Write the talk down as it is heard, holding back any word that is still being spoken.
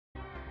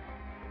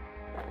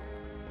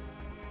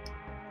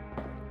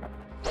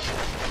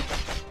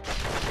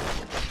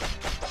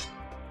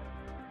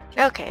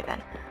Okay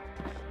then.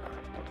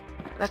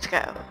 Let's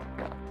go.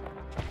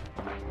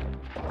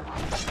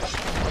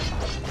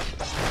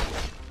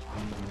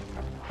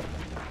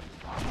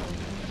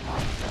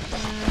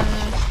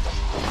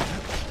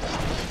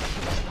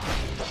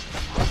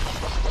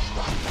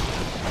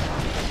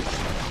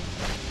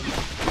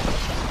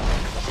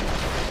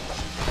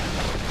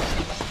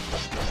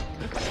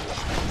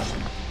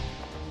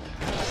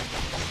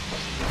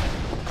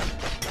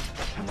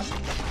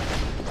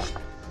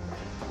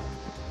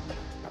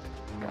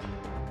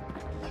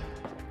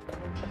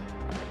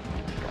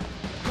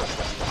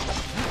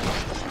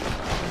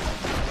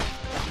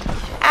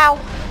 Ow!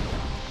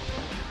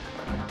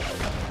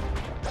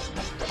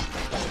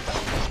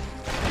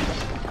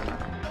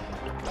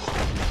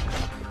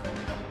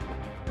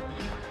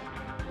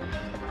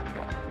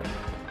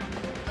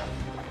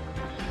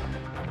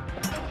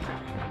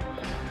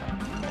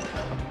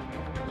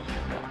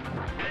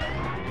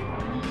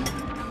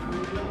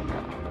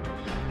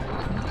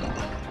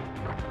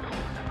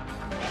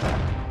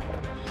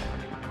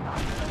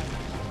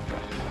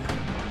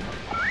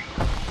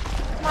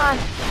 Come on.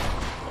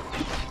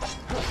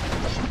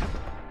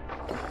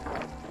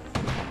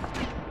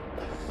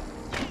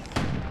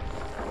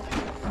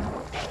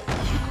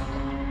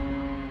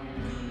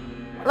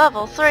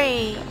 Level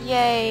 3!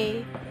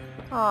 Yay!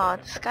 Aw,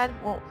 this guy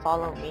won't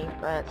follow me,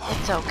 but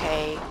it's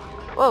okay.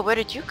 Whoa, where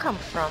did you come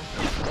from?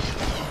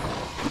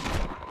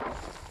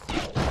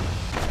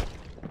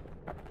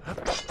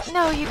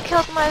 No, you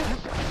killed my...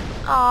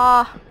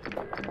 Aw.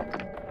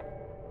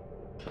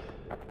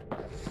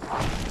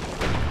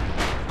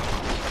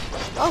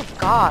 Oh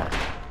god.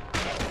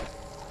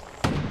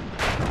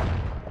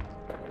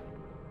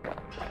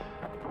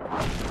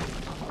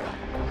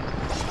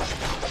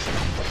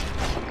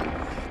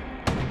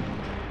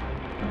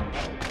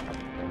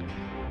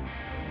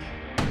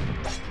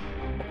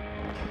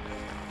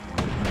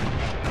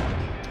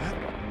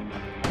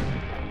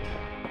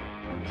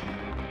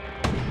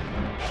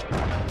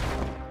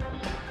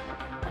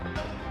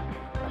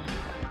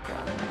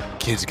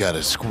 Kid's got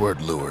a squirt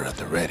lure at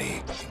the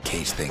ready, in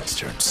case things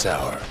turn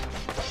sour.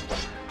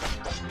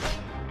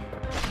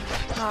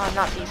 Oh,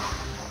 not these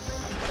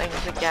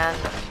things again.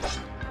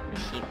 I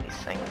hate these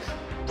things.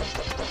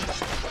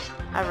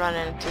 I run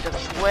into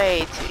them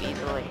way too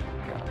easily.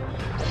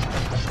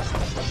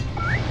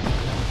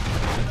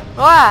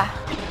 Wah!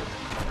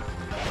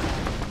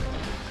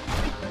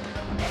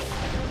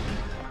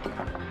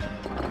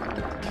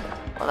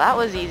 Well, that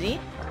was easy.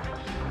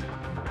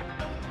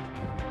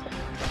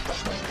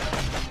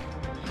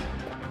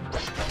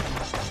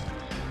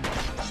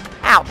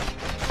 Ow!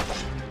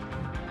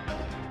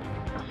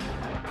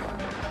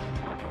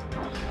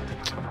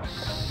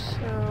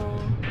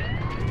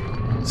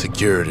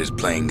 Security's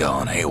plane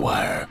gone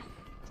haywire.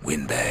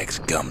 Windbags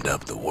gummed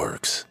up the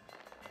works.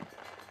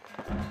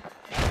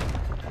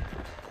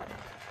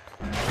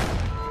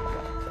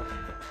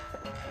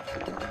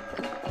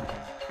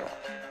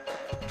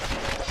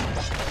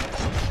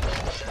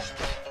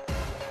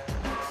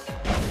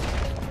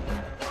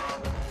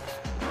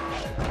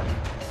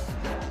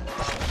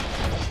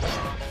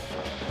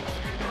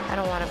 I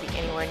don't want to be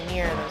anywhere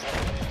near those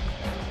things.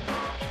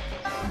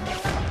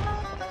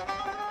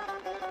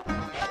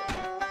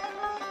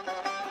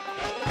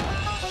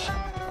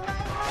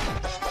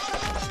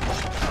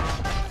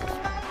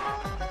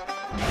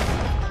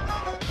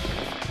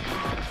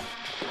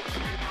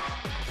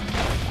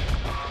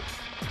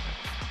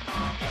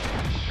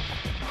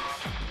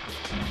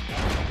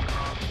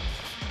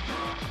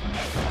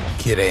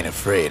 Kid ain't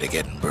afraid of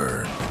getting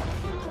burned.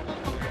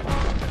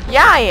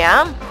 Yeah, I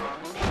am.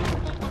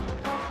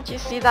 Did you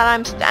see that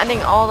I'm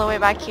standing all the way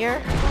back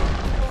here?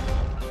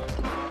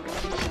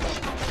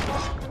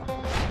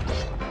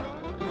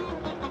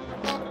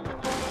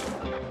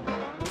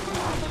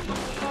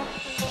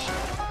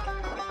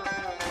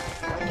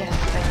 Yes,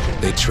 thank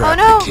you. They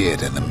trapped Oh, no! the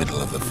kid in the middle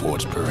of the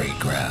fort's parade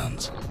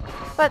grounds.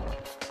 But...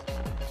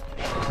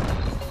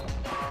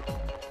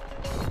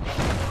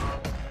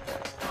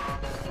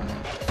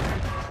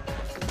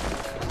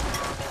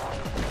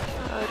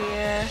 oh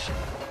dear.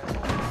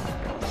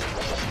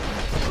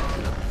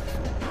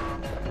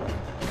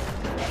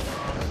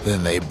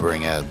 Then they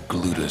bring out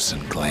Glutus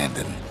and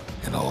Glandon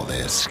and all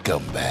their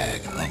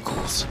scumbag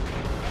uncles.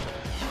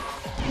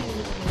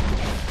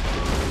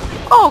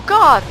 Oh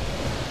god!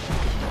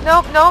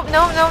 Nope, nope,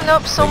 nope, nope,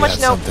 nope, so They much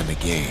got nope. something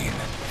to gain,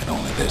 and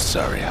only their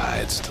sorry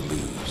hides to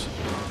lose.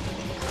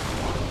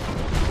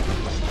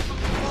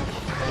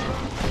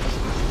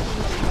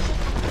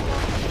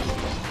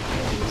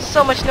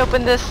 So much nope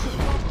in this.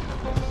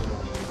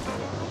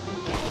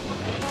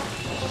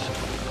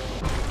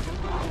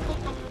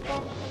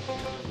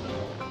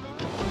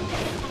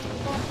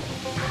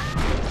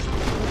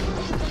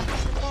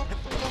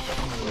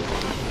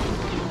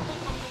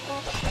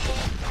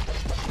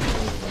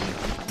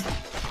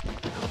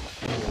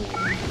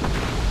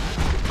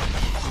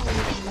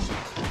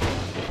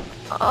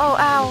 Oh,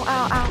 ow,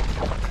 ow, ow.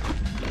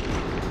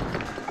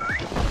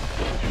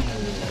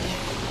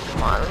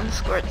 Come on,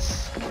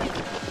 squirts.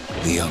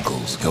 The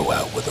uncles go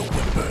out with a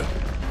whimper.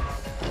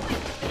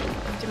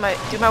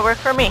 do my work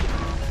for me.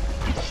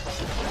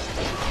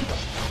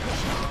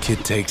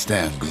 Kid takes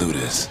down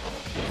Glutus.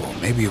 Or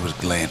maybe it was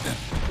Glandon.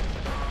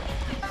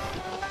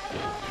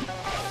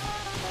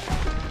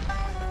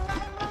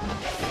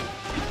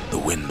 The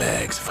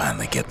windbags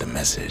finally get the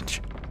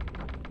message.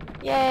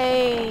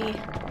 Yay!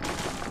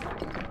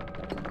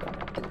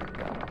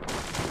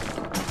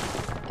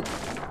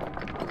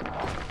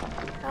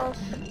 Health.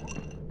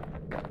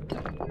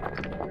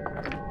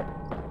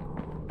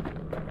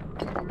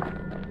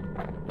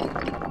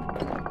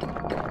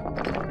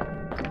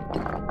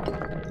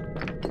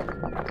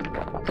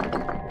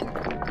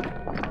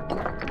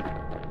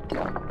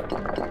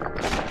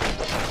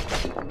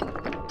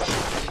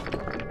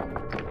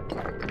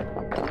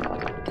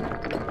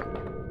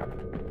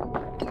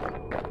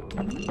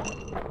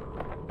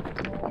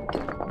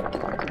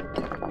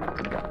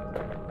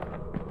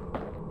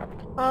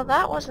 Well,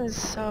 that wasn't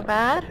so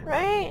bad,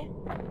 right?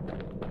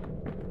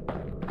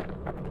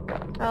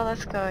 Oh,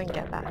 let's go and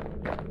get that.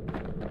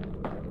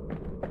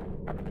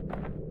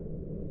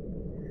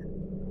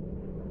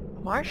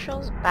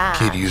 Marshal's badge.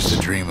 Kid used to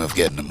dream of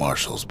getting a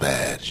Marshal's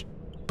badge,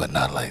 but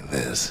not like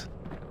this.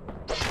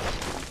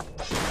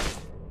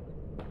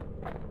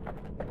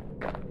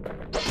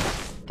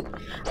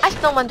 I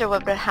still wonder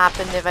what would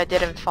happen if I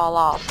didn't fall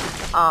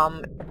off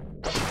on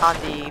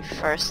the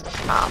first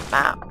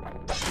map.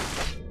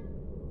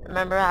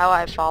 Remember how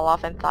I fall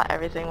off and thought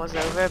everything was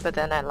over, but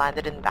then I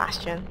landed in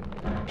Bastion?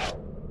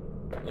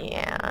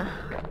 Yeah.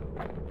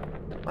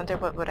 Wonder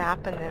what would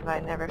happen if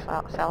I never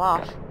fell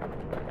off.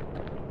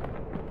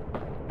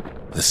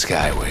 The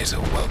Skyway's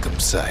a welcome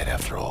sight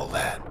after all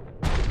that.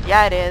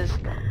 Yeah, it is.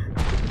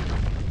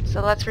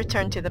 So let's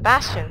return to the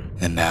Bastion.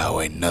 And now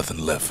ain't nothing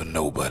left for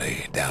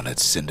nobody down at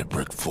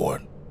Cinderbrick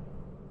Fort.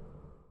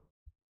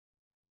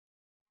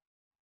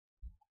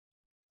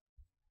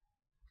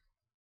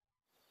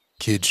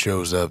 Kid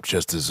shows up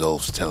just as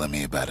Zulf's telling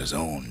me about his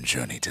own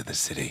journey to the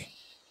city.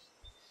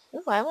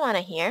 Ooh, I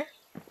wanna hear.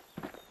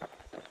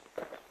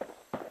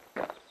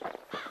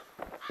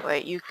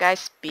 Wait, you guys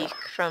speak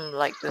from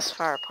like this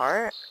far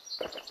apart?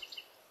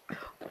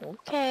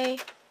 Okay.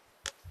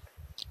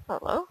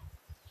 Hello?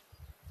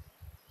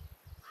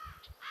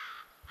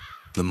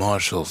 The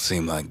marshals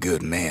seem like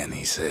good men,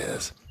 he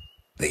says.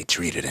 They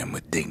treated him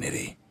with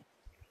dignity.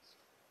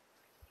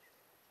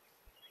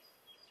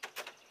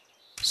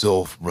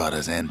 Zulf brought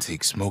his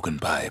antique smoking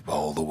pipe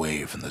all the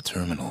way from the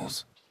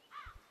terminals.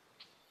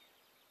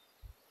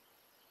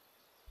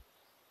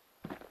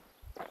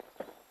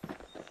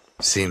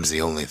 Seems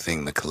the only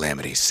thing the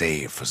Calamity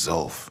saved for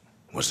Zulf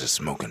was his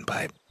smoking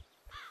pipe.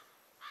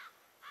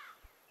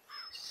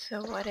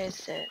 So what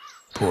is it?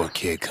 Poor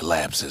kid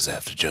collapses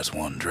after just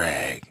one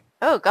drag.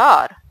 Oh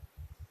god.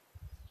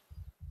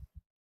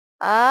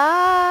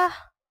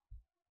 Ah.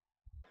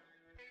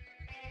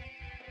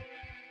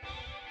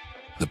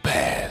 The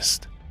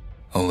past.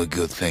 Only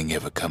good thing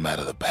ever come out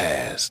of the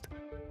past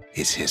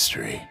is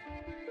history.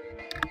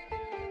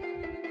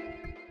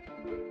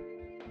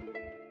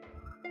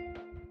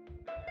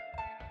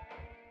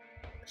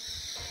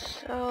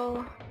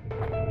 So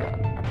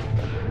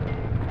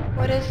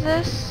what is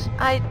this?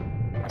 I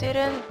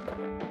didn't.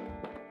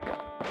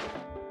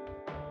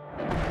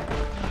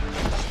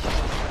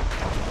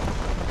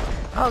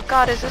 Oh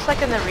god, is this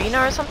like an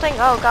arena or something?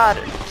 Oh god,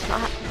 it's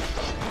not.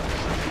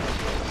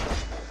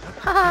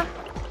 Haha,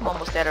 I'm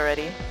almost dead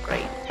already.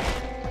 Great.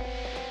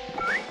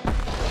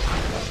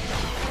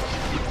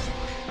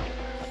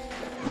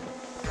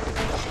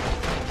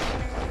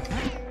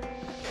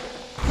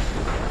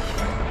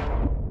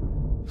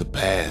 The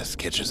past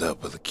catches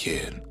up with the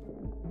kid.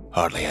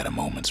 Hardly had a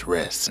moment's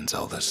rest since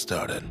all this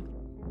started.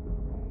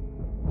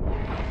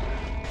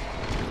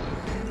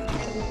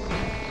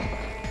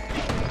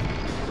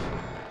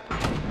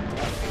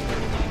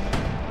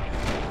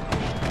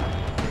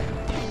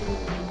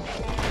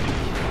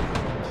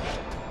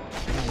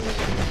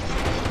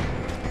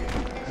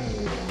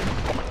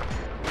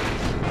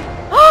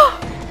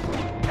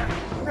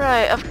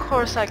 Right, of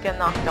course I get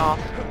knocked off.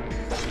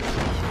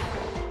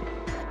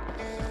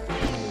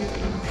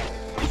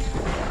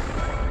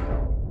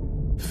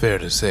 Fair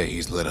to say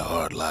he's led a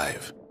hard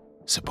life.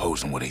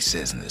 Supposing what he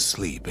says in his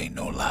sleep ain't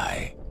no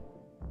lie.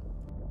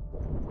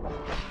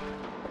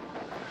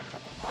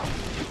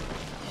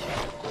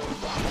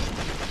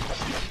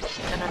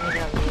 Gonna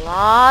need a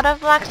lot of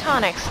black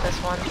tonics this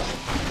one.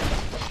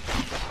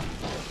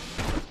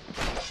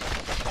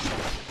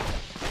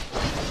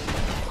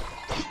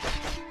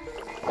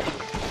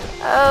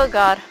 Oh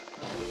god.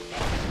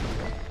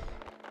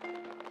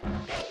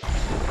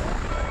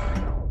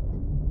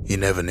 He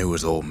never knew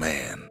his old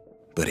man,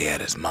 but he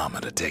had his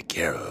mama to take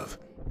care of.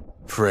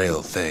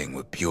 Frail thing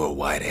with pure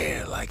white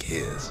hair like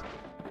his.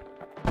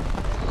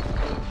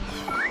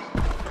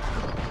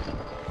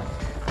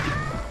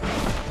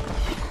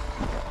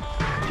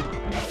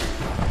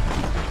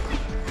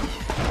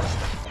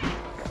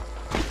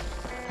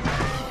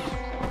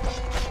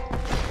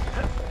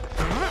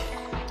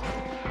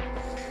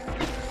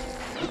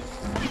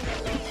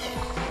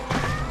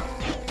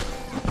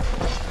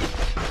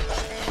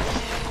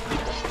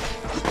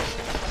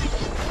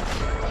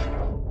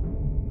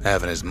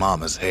 Having his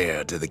mama's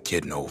hair did the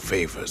kid no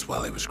favors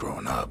while he was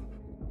growing up,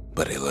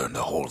 but he learned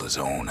to hold his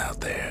own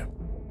out there.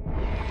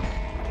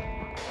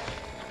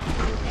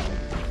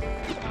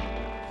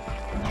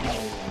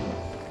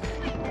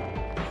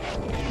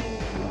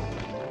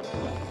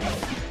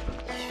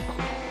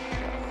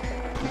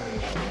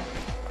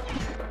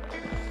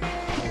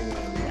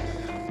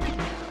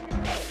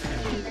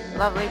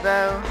 Lovely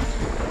bow.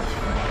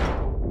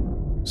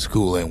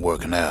 School ain't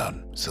working out,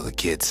 so the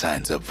kid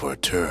signs up for a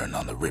turn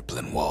on the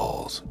rippling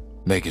walls.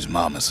 Make his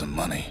mama some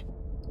money.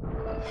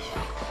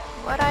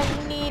 What I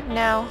need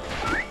now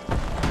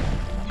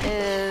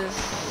is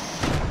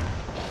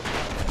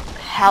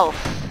health.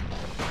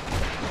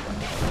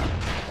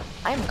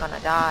 I'm gonna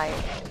die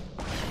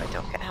if I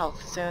don't get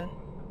health soon.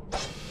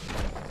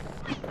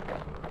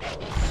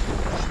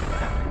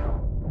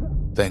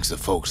 Thanks to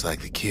folks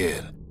like the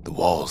kid, the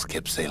walls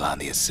kept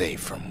Ceylondia safe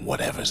from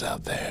whatever's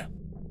out there.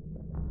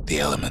 The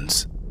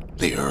elements,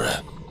 the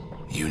Ura,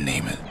 you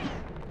name it.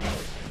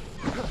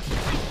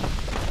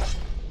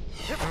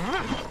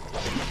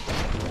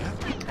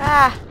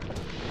 Ah!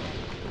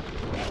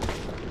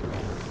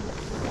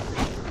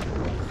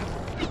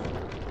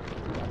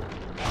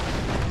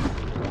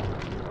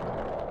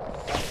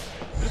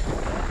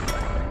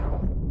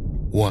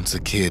 Once the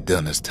kid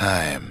done his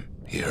time,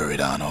 he hurried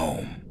on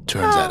home.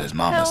 Turns out his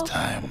mama's health.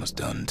 time was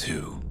done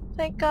too.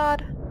 Thank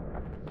God.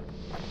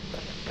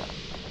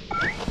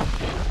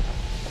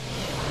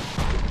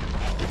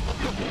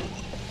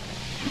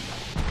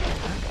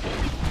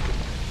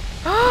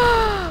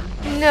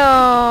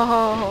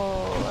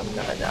 No, I'm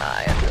gonna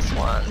die at this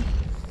one.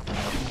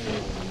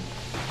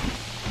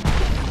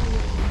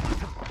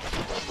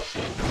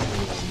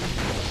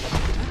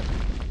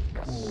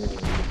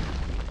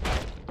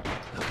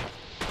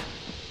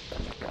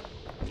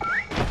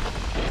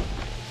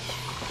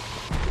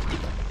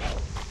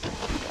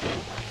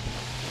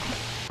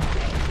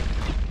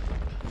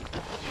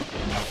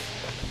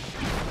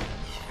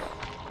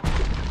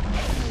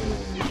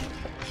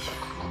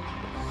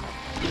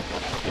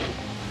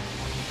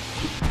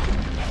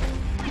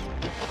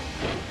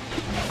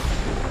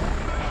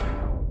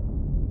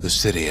 The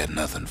city had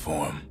nothing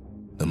for him.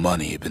 The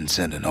money he'd been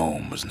sending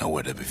home was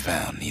nowhere to be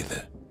found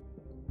either.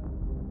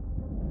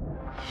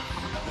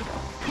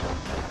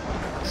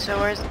 So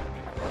where's...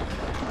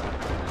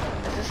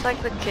 Is this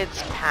like the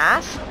kid's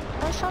past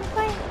or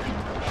something?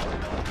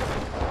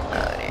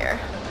 Oh dear.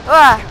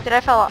 Ah! Did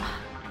I fall off?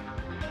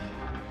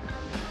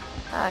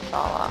 I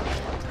fall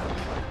off.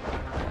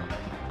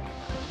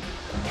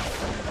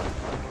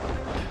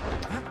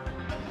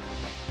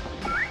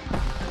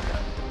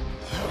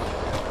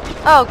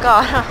 Oh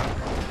god.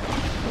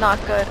 Not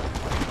good.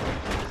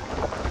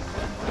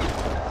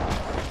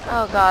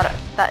 Oh god.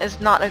 That is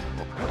not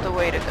the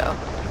way to go.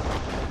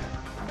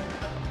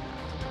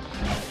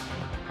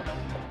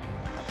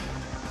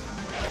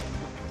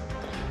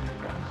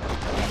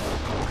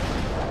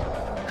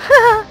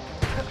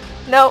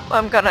 Nope,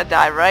 I'm gonna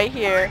die right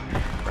here,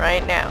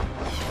 right now.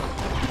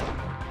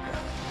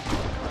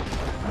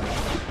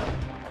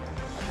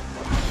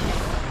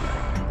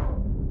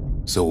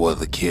 So what'd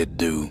the kid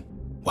do?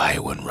 Why, he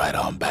went right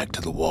on back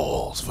to the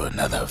walls for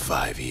another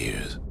 5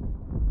 years.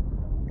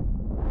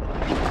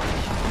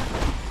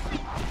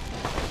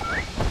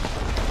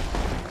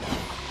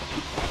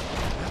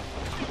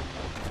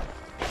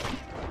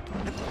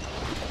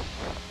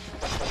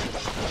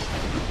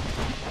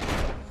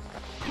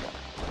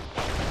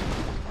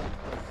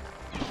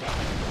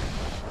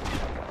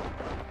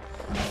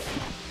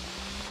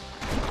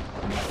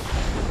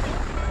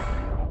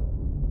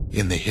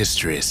 In the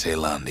history of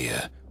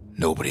Ceylondia,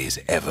 nobody's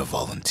ever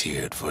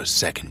volunteered for a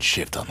second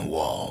shift on the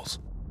walls.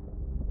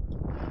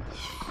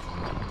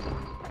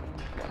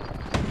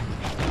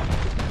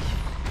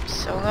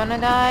 So gonna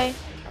die.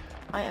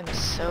 I am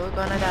so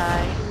gonna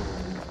die.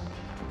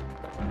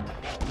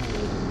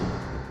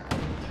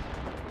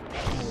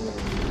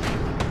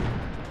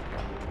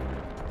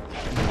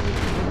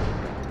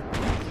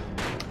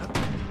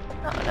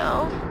 Oh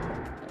no.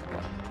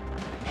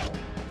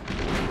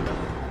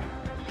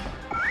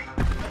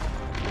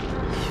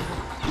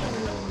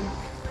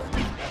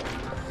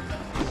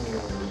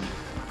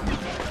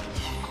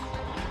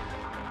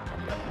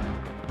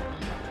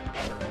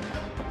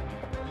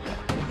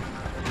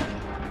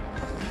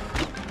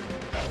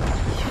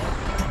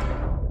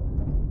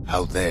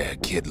 Out there,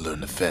 kid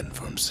learned to fend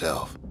for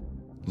himself.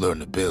 Learn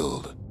to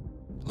build.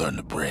 Learn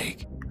to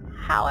break.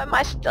 How am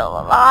I still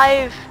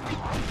alive?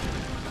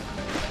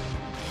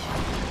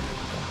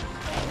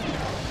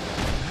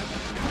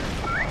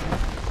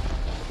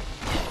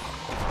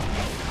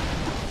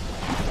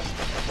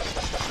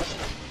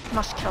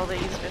 Must kill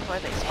these before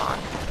they spawn.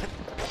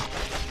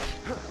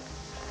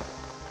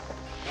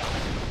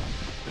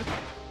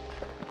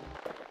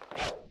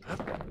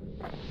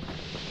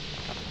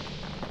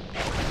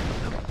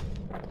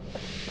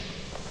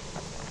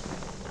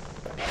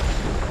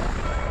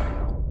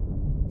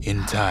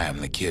 In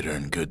time, the kid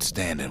earned good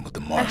standing with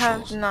the I have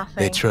marshals. nothing.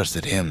 They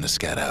trusted him to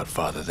scout out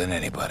farther than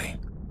anybody.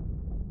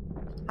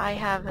 I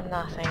have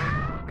nothing.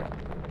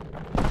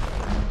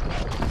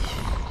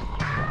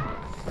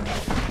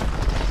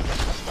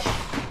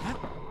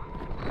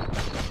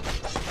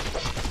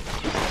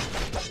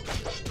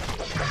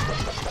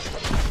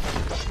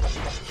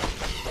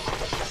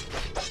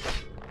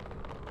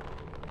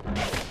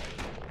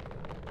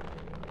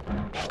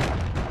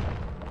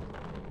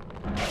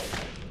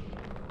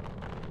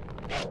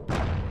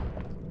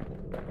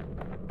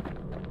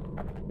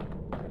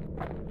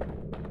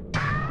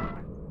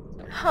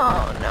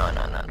 Oh, no,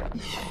 no, no.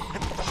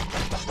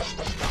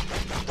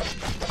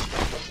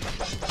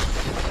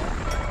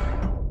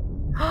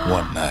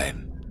 One night,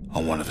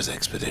 on one of his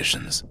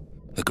expeditions,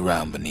 the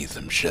ground beneath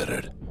him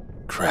shuddered,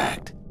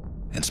 cracked,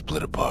 and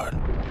split apart.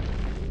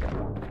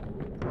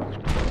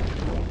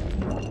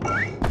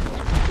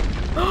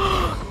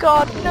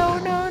 God, no,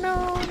 no,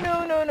 no,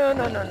 no, no, no,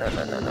 no, no, no,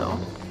 no, no, no.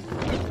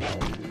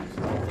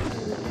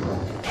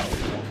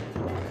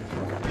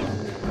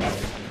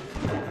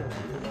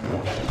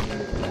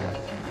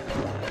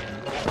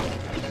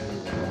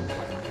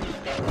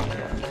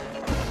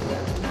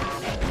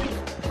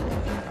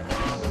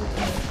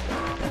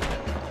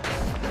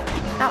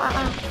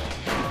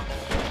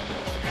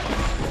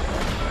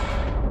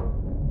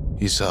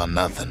 He saw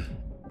nothing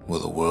where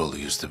the world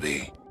used to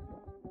be.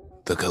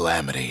 The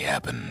calamity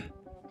happened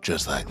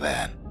just like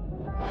that.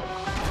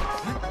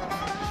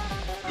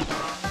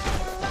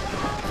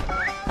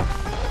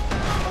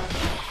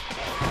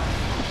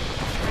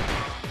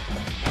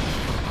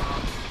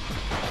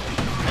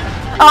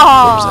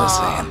 Oh! What was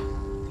I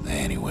saying?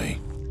 Anyway.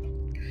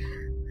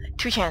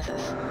 2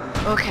 chances.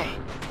 Okay.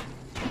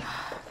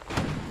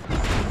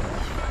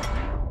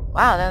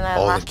 Wow, then that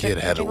All the lasted kid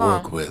had to pretty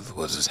long. work with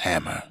was his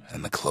hammer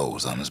and the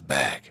clothes on his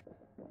back.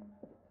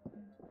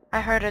 I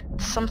heard it.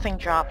 Something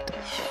dropped.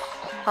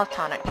 Health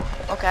tonic.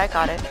 Okay, I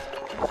got it.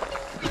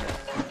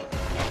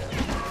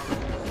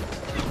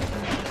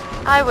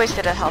 I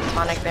wasted a health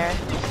tonic there.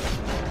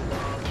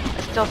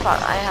 I still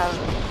thought I have,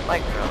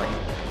 like, really.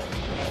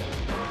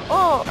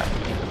 Oh!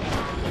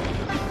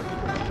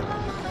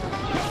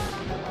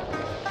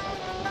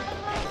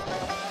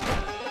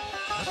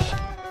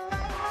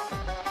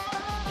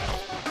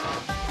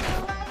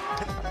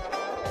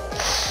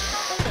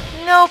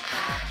 Nope.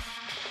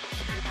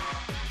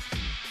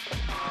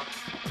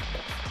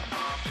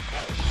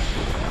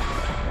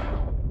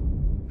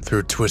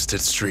 Through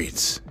twisted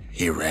streets,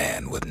 he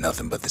ran with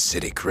nothing but the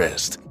city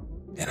crest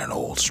and an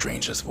old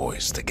stranger's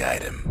voice to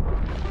guide him.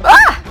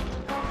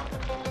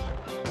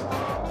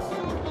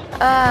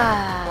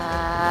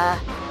 Ah!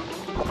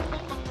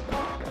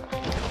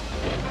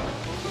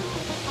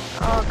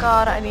 Oh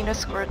god, I need a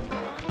squirt.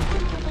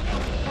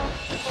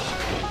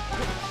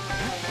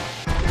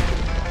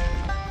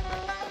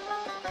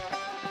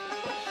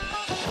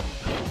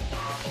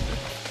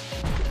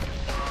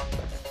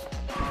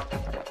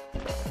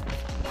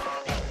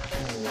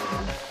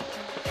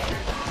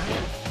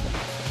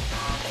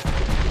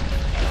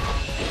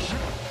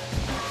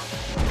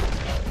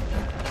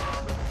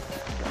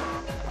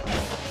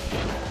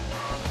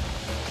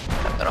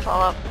 I'm gonna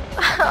fall up.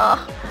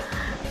 Oh.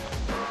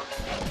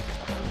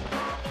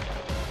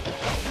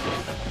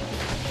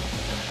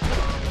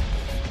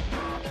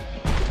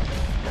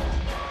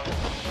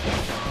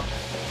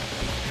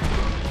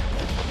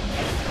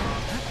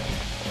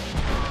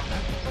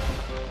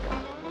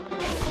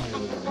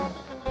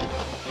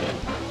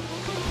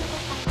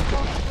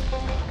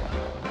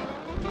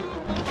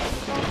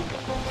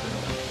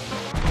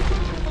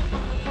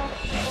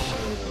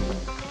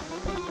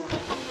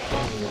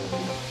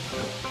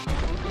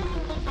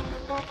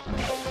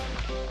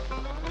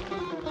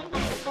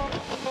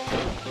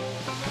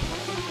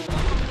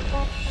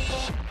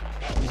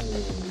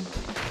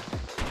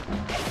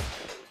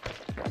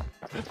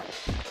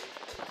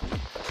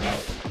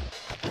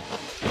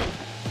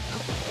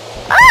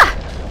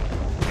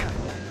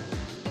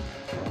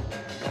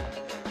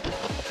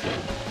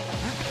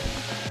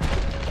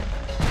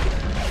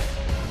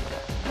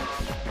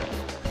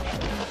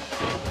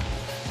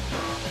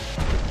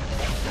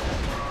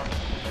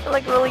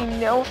 Like really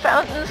no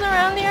fountains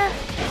around here?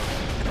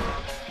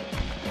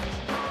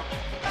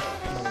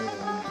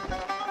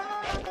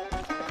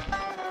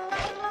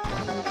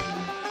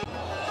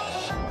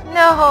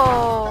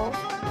 No.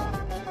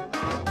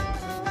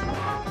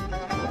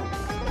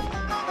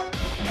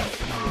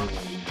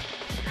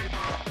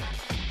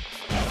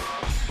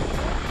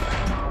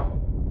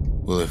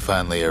 Well, he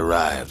finally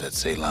arrived at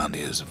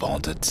Caelondia's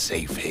vaunted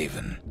safe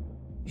haven.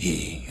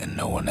 He and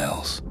no one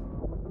else.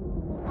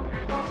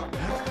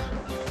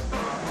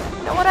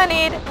 Know what I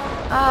need?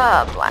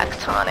 Ah, black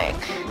tonic.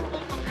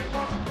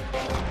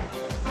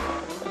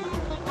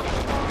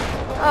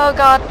 Oh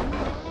god.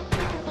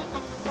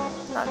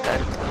 Not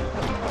good.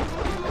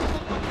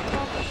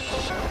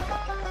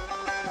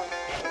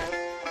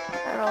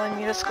 I really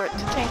need a squirt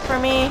to tank for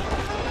me.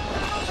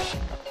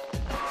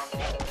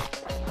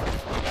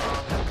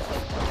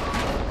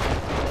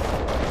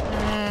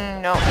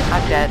 No,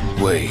 I'm dead.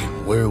 Wait,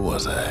 where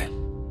was I?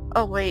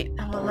 Oh wait,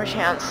 one more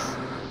chance.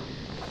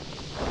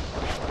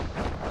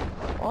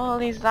 Well, at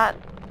least that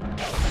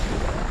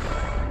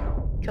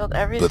killed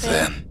everything. But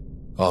then,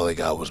 all he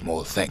got was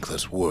more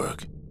thankless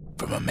work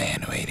from a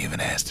man who ain't even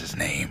asked his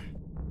name.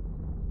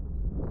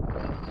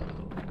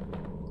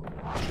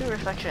 2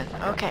 reflection,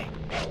 okay.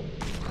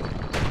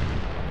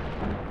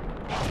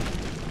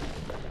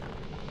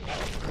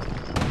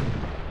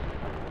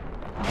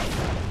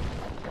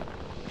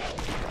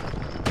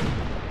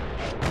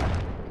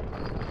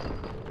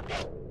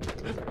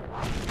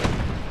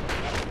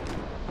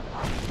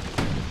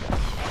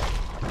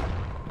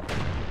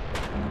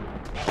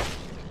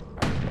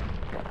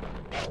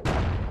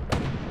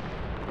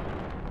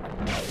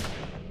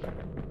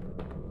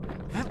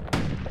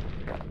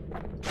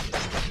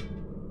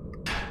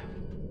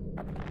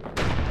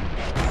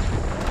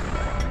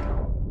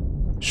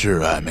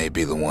 Sure, I may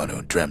be the one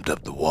who dreamt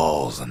up the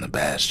walls and the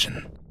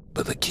Bastion,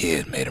 but the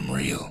kid made them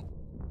real,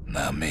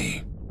 not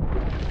me.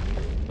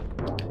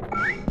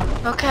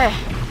 Okay.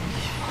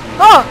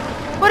 Oh!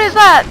 What is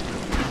that?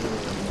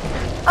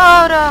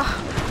 Oh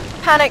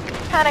no! Panic!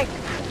 Panic!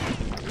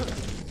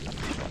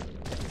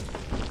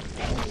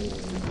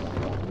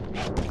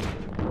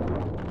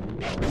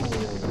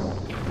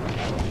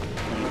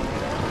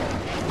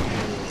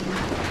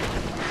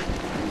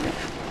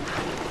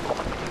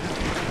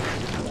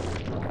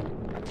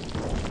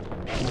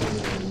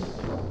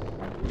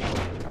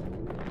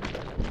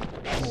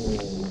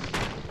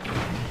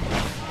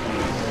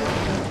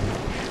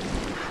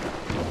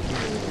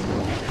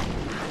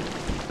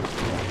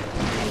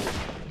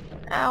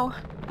 Ow.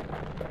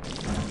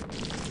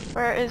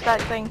 Where is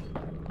that thing?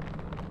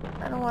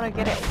 I don't want to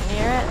get it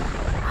near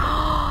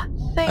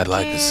it. Thank I'd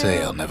like you. to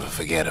say I'll never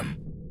forget him,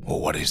 or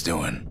what he's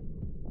doing,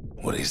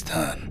 what he's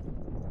done.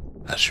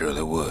 I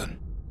surely would.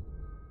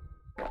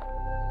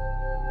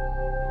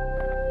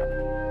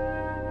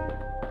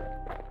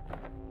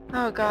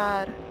 Oh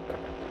god.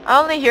 I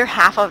only hear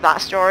half of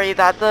that story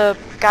that the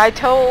guy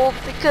told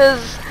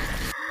because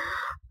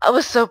I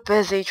was so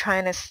busy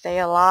trying to stay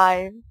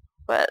alive.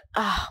 But,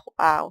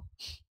 wow.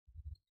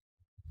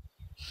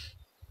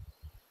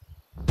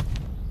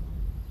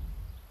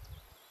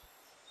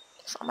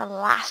 It's my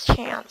last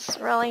chance,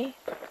 really?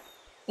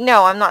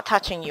 No, I'm not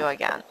touching you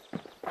again.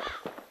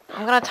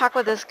 I'm gonna talk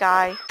with this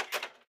guy.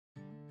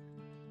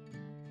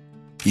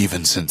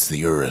 Even since the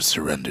Ura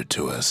surrendered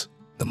to us,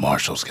 the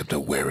marshals kept a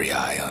wary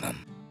eye on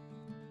him.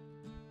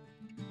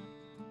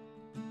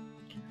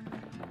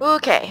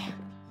 Okay.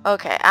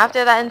 Okay,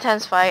 after that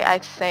intense fight, I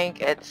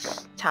think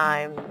it's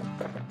time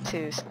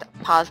to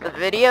pause the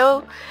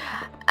video.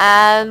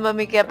 And when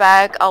we get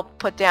back, I'll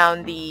put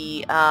down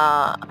the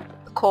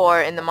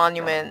core in the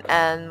monument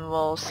and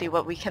we'll see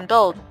what we can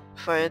build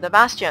for the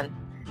Bastion.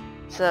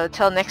 So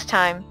till next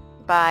time,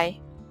 bye.